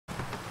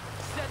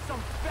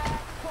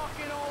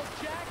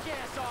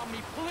jackass on me,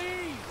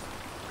 please!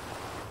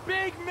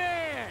 Big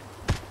man!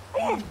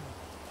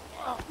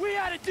 We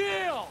had a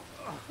deal!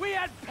 We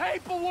had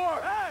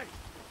paperwork! Hey!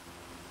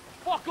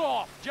 Fuck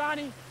off,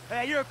 Johnny!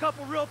 Hey, you're a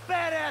couple real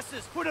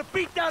badasses! Put a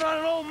beat down on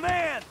an old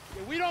man!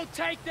 Yeah, we don't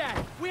take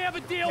that! We have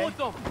a deal with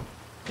them!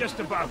 Just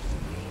about.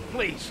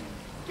 Please,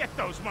 get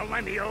those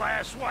millennial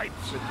ass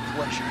wipes. With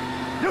pleasure.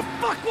 You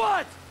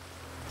fuckwad!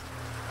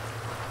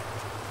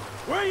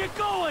 Where are you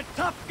going,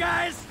 tough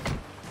guys?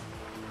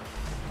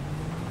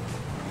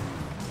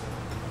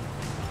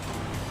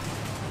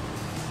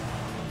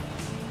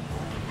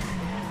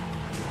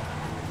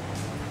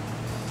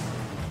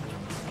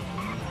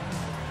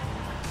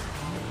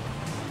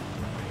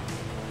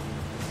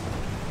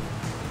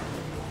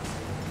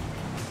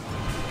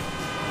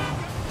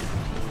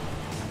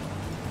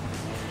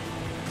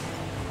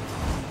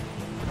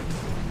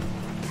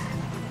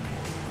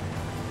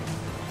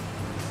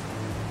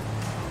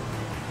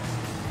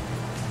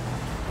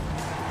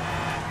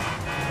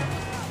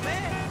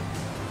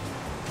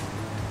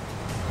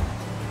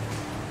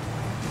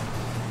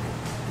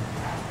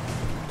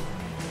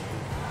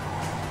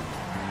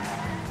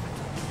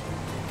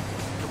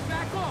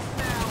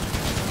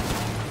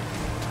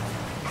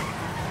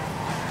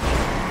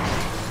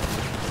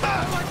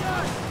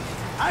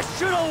 I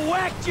should have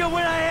whacked you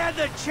when I had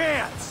the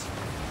chance!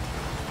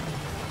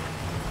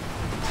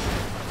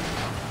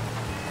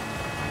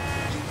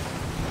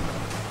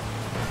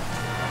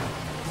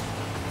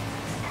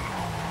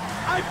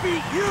 I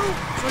beat you,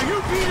 so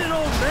you beat an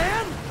old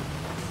man?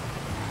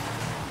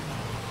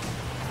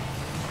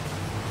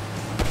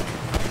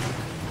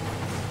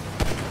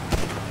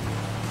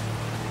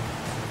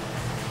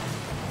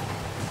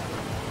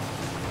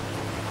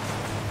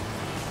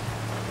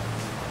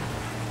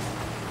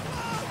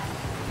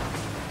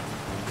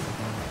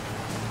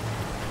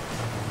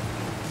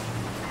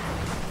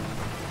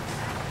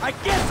 I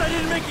guess I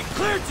didn't make it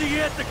clear to you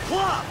at the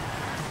club!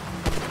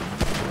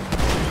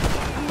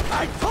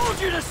 I told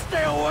you to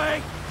stay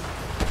away!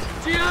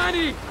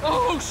 Gianni!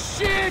 Oh,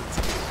 shit!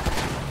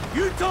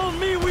 You told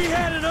me we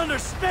had an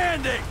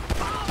understanding!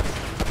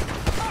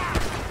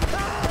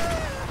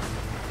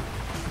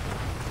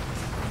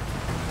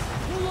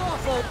 Pull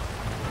off, old...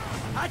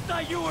 I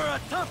thought you were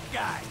a tough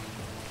guy!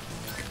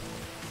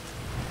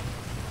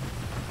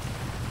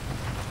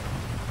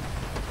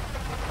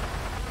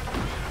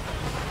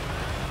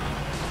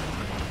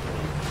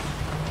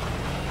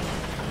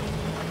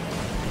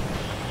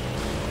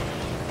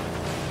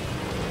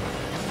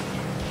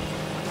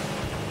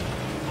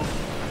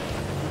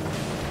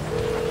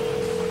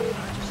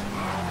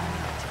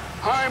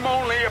 I'm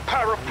only a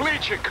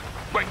paraplegic,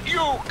 but you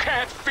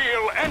can't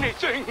feel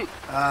anything.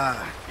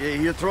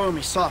 You're throwing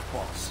me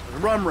softballs.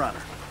 Rum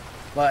runner.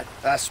 But,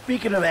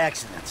 speaking of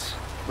accidents,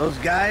 those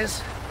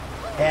guys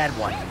had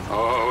one.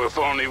 Oh, if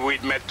only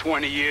we'd met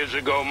 20 years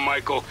ago,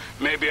 Michael,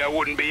 maybe I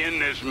wouldn't be in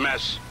this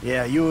mess.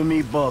 Yeah, you and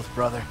me both,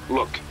 brother.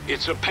 Look,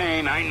 it's a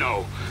pain, I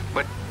know,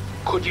 but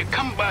could you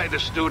come by the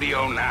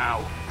studio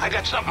now? I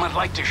got something I'd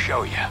like to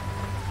show you.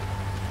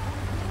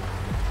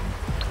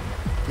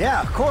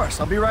 Yeah, of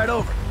course. I'll be right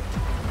over.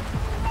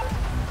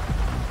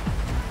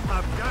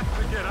 I've got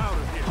to get out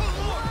of here.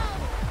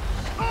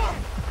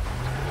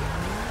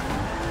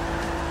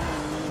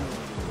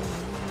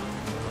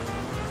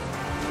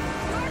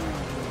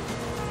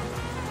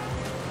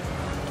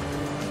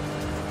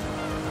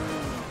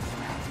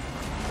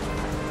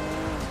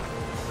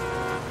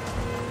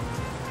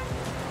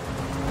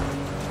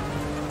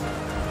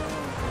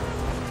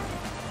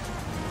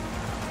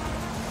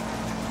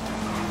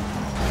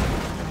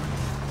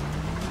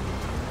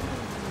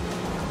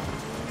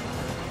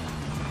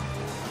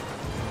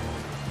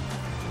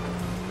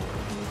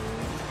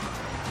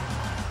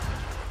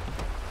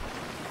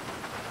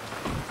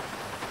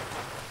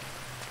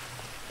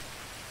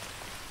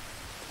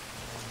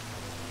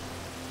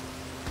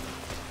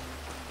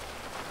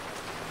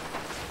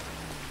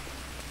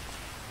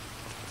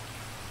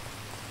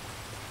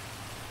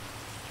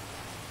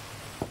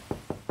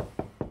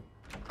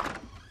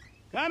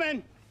 Come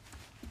in.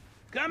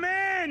 Come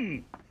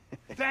in!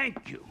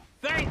 Thank you,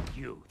 thank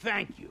you,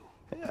 thank you.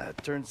 Yeah,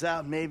 it turns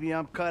out maybe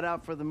I'm cut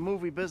out for the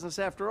movie business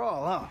after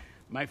all, huh?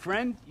 My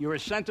friend, you're a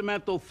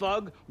sentimental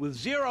thug with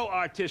zero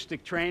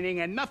artistic training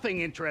and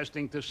nothing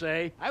interesting to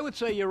say. I would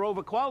say you're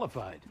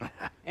overqualified.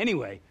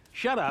 Anyway,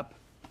 shut up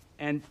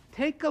and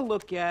take a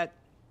look at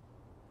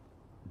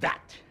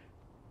that.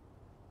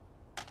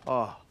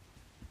 Oh.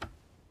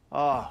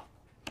 Oh.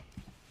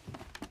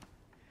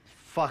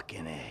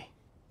 Fucking A.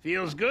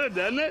 Feels good,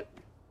 doesn't it?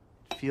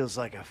 Feels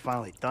like I've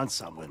finally done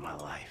something with my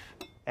life.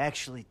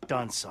 Actually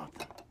done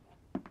something.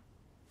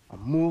 A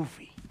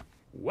movie.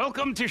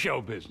 Welcome to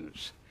show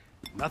business.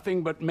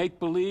 Nothing but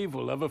make-believe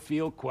will ever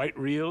feel quite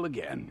real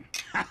again.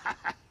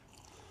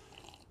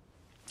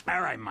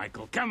 All right,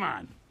 Michael, come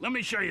on. Let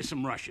me show you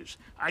some rushes.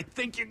 I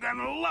think you're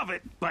gonna love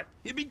it, but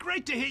it'd be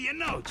great to hear your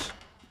notes.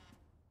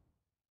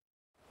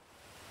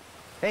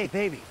 Hey,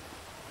 baby.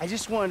 I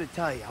just wanted to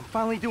tell you, I'm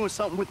finally doing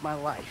something with my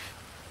life.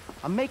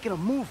 I'm making a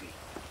movie.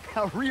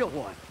 A real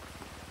one.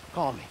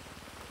 Call me.